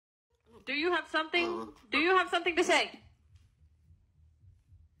Do you have something? Do you have something to say?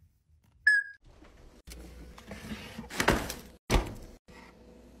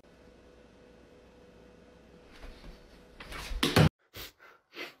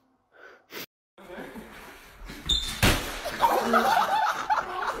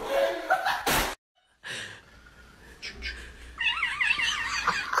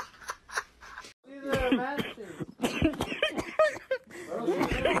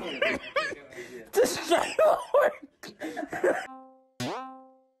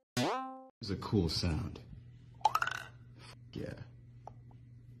 It's a cool sound. Yeah.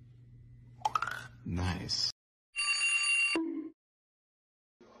 Nice.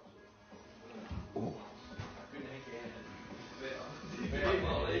 Ooh.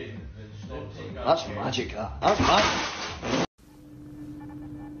 That's magic, that. That's magic.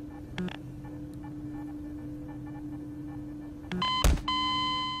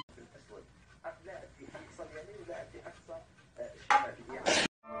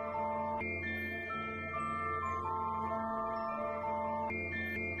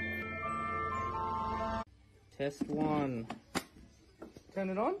 Test one. Turn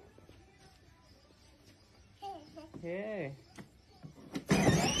it on. Yeah.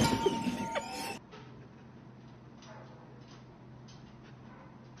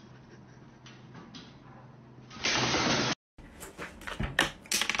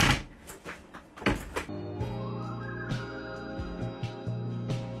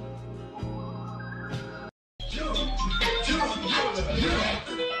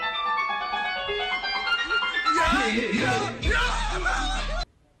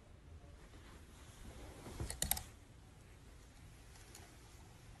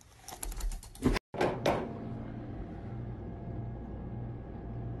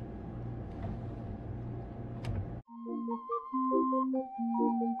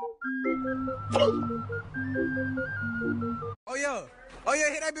 Oh yeah, oh yeah,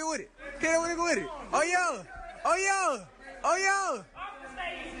 hit that bitch with it. Hit that with it. Oh yeah, oh yeah, oh yeah,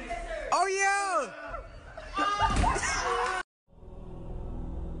 oh yeah.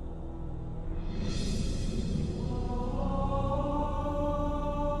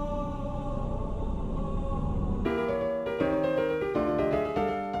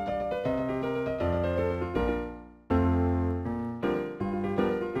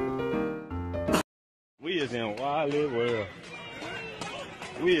 We is in Wily World.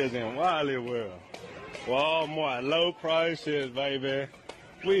 We is in Wily World. Walmart, low prices, baby.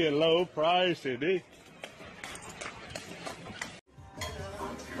 We in low prices, eh?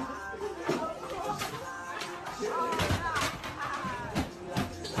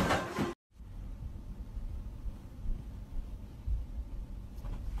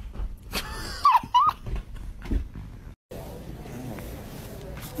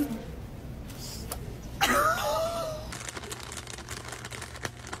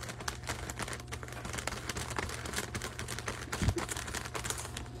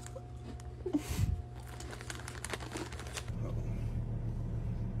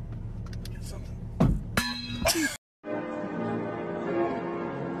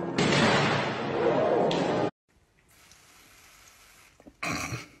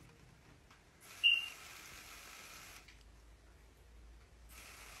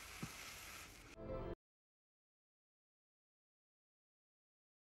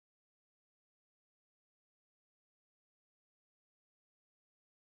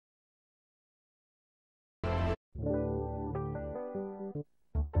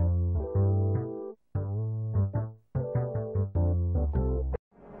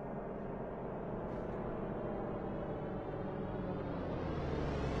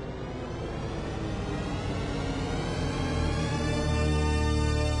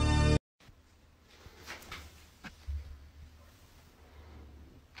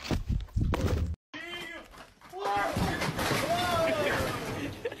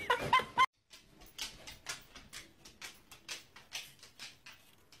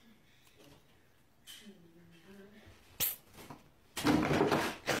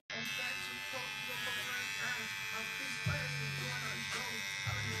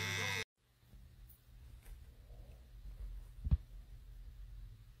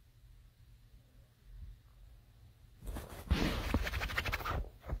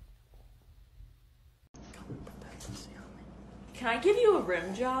 Can I give you a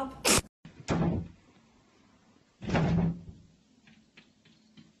rim job?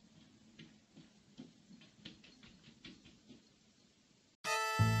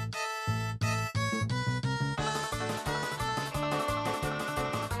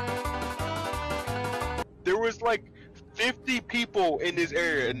 There was like 50 people in this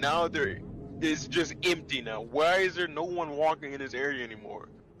area, and now it's just empty now. Why is there no one walking in this area anymore?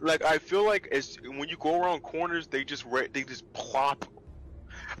 Like, I feel like when you go around corners, they just plop.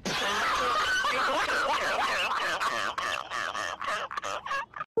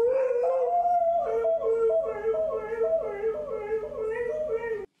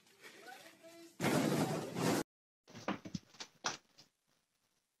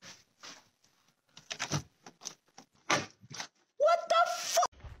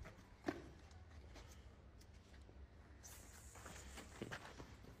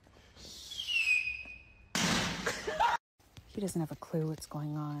 He doesn't have a clue what's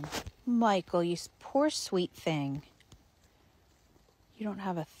going on. Michael, you poor sweet thing. You don't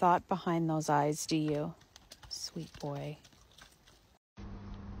have a thought behind those eyes, do you? Sweet boy.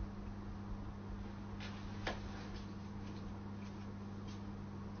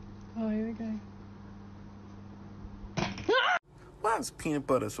 Oh, here we go. Why is peanut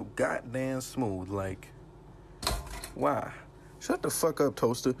butter so goddamn smooth? Like, why? Shut the fuck up,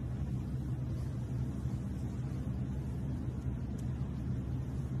 Toaster.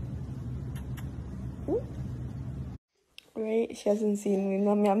 Right? She hasn't seen me.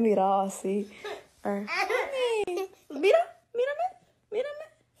 No me ha mirado así. Or, mami, mírame.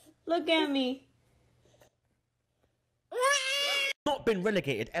 Look at me. Not been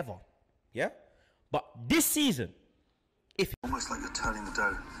relegated ever, yeah? But this season, almost like you're turning the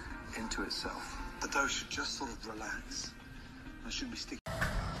dough into itself. The dough should just sort of relax. It shouldn't be sticky.